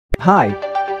Hi.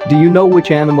 Do you know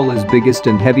which animal is biggest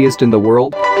and heaviest in the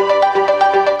world?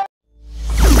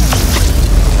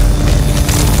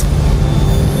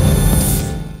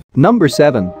 Number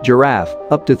 7, giraffe,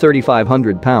 up to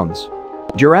 3,500 pounds.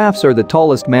 Giraffes are the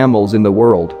tallest mammals in the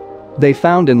world. They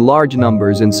found in large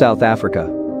numbers in South Africa.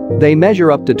 They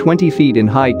measure up to 20 feet in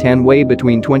height and weigh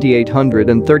between 2,800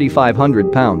 and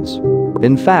 3,500 pounds.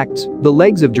 In fact, the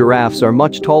legs of giraffes are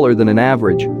much taller than an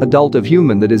average adult of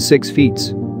human that is 6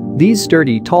 feet. These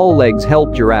sturdy, tall legs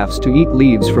help giraffes to eat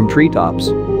leaves from treetops.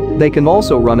 They can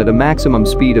also run at a maximum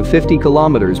speed of 50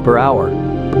 kilometers per hour.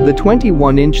 The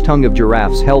 21-inch tongue of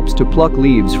giraffes helps to pluck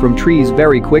leaves from trees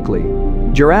very quickly.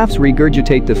 Giraffes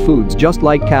regurgitate the foods just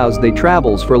like cows. They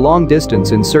travels for long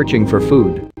distance in searching for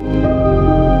food.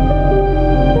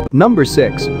 Number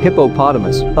 6,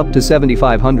 hippopotamus, up to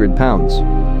 7,500 pounds.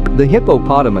 The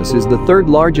hippopotamus is the third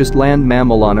largest land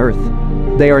mammal on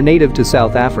Earth. They are native to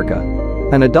South Africa.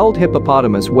 An adult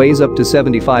hippopotamus weighs up to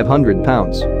 7,500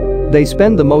 pounds. They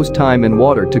spend the most time in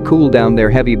water to cool down their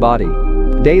heavy body.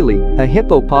 Daily, a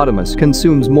hippopotamus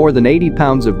consumes more than 80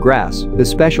 pounds of grass,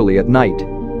 especially at night.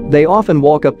 They often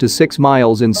walk up to 6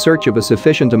 miles in search of a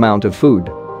sufficient amount of food.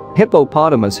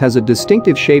 Hippopotamus has a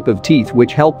distinctive shape of teeth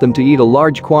which help them to eat a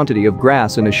large quantity of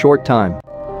grass in a short time.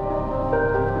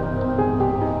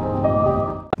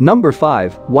 Number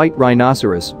 5, white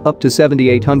rhinoceros, up to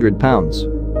 7,800 pounds.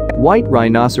 White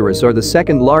rhinoceros are the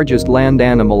second largest land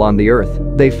animal on the earth.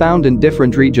 They found in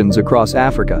different regions across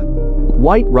Africa.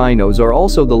 White rhinos are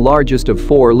also the largest of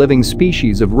 4 living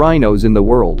species of rhinos in the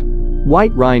world.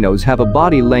 White rhinos have a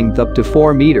body length up to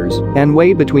 4 meters and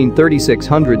weigh between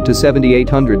 3,600 to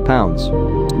 7,800 pounds.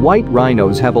 White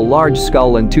rhinos have a large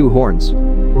skull and 2 horns.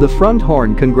 The front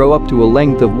horn can grow up to a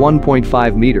length of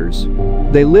 1.5 meters.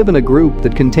 They live in a group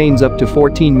that contains up to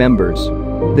 14 members.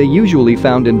 They usually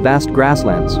found in vast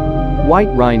grasslands. White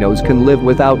rhinos can live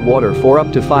without water for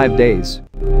up to 5 days.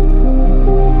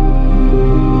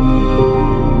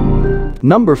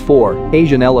 Number 4,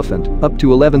 Asian elephant, up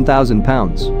to 11,000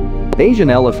 pounds. Asian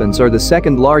elephants are the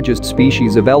second largest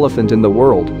species of elephant in the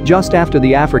world, just after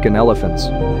the African elephants.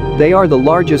 They are the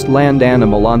largest land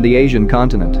animal on the Asian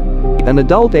continent. An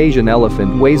adult Asian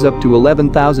elephant weighs up to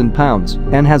 11,000 pounds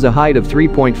and has a height of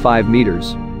 3.5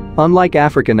 meters. Unlike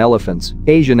African elephants,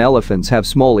 Asian elephants have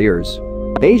small ears.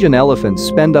 Asian elephants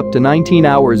spend up to 19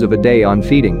 hours of a day on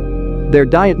feeding. Their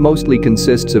diet mostly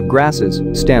consists of grasses,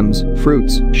 stems,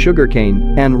 fruits,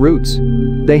 sugarcane, and roots.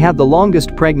 They have the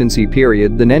longest pregnancy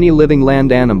period than any living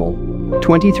land animal.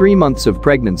 23 months of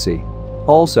pregnancy.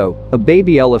 Also, a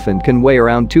baby elephant can weigh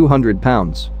around 200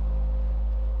 pounds.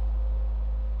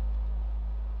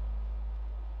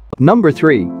 Number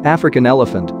 3, African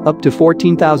elephant, up to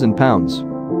 14,000 pounds.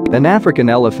 An African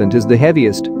elephant is the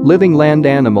heaviest living land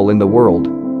animal in the world.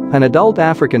 An adult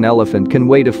African elephant can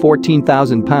weigh to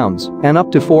 14,000 pounds and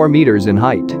up to 4 meters in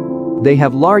height. They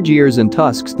have large ears and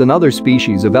tusks than other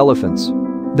species of elephants.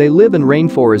 They live in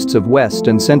rainforests of West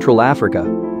and Central Africa.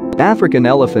 African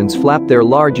elephants flap their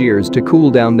large ears to cool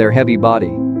down their heavy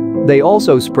body. They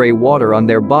also spray water on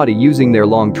their body using their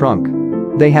long trunk.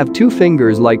 They have 2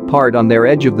 fingers-like part on their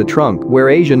edge of the trunk where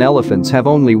Asian elephants have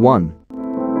only 1.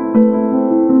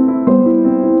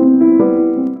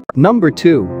 Number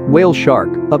 2, whale shark,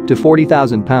 up to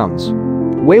 40,000 pounds.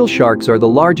 Whale sharks are the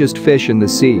largest fish in the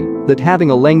sea, that having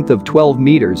a length of 12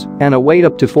 meters and a weight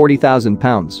up to 40,000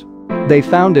 pounds. They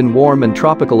found in warm and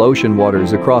tropical ocean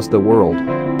waters across the world.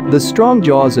 The strong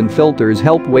jaws and filters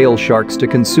help whale sharks to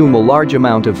consume a large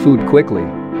amount of food quickly.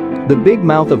 The big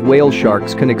mouth of whale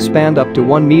sharks can expand up to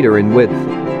 1 meter in width.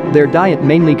 Their diet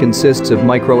mainly consists of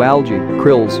microalgae,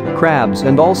 krills, crabs,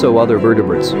 and also other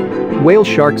vertebrates. Whale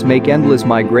sharks make endless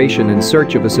migration in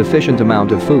search of a sufficient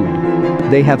amount of food.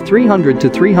 They have 300 to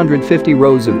 350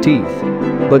 rows of teeth.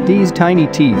 But these tiny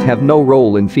teeth have no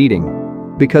role in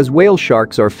feeding. Because whale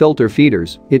sharks are filter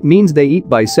feeders, it means they eat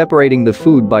by separating the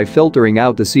food by filtering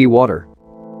out the seawater.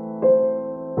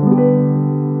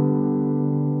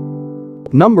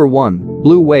 Number 1,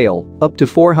 blue whale, up to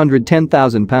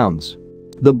 410,000 pounds.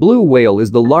 The blue whale is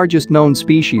the largest known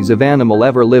species of animal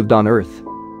ever lived on Earth.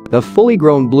 A fully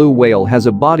grown blue whale has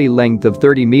a body length of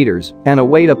 30 meters and a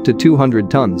weight up to 200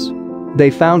 tons.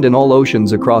 They found in all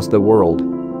oceans across the world.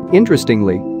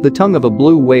 Interestingly, the tongue of a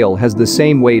blue whale has the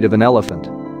same weight of an elephant.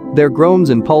 Their groans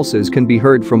and pulses can be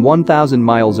heard from 1,000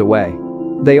 miles away.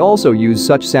 They also use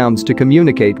such sounds to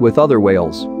communicate with other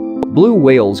whales. Blue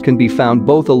whales can be found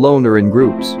both alone or in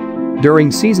groups.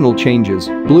 During seasonal changes,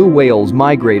 blue whales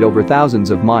migrate over thousands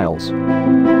of miles.